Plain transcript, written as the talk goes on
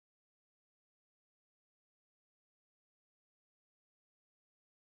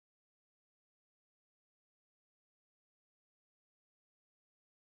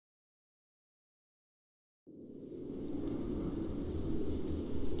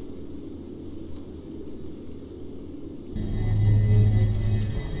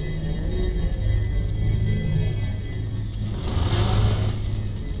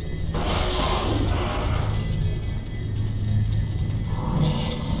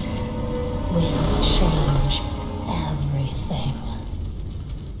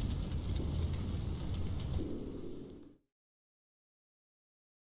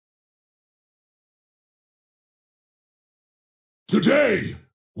Today,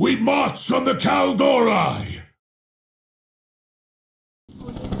 we march on the Kaldori! The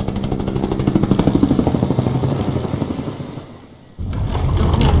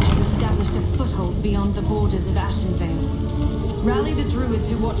Horde has established a foothold beyond the borders of Ashenvale. Rally the druids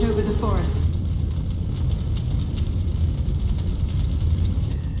who watch over the forest.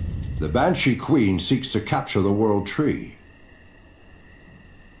 The Banshee Queen seeks to capture the World Tree.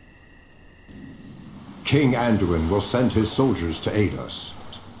 King Anduin will send his soldiers to aid us.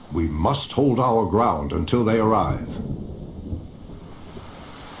 We must hold our ground until they arrive.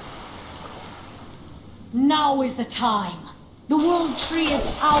 Now is the time. The World Tree is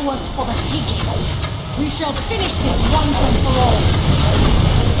ours for the taking. We shall finish this once and for all.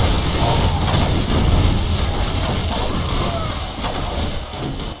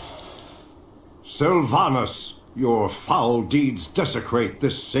 Sylvanas, your foul deeds desecrate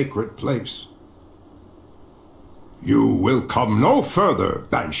this sacred place. You will come no further,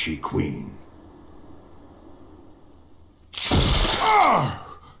 Banshee Queen.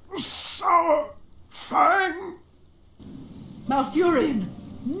 Ah! Sour Fang! Malfurion,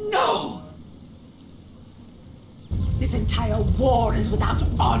 no! This entire war is without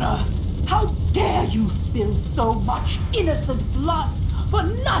honor. How dare you spill so much innocent blood for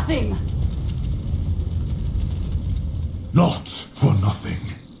nothing? Not for nothing.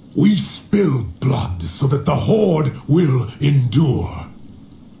 We spill blood so that the Horde will endure.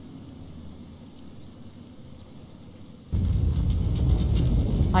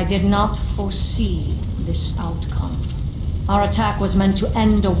 I did not foresee this outcome. Our attack was meant to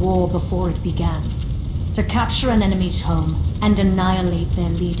end a war before it began. To capture an enemy's home and annihilate their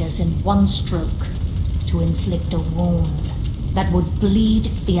leaders in one stroke. To inflict a wound that would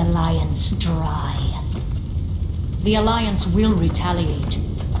bleed the Alliance dry. The Alliance will retaliate.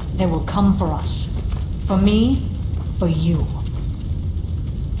 They will come for us. For me, for you.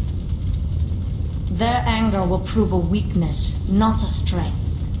 Their anger will prove a weakness, not a strength,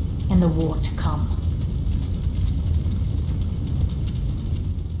 in the war to come.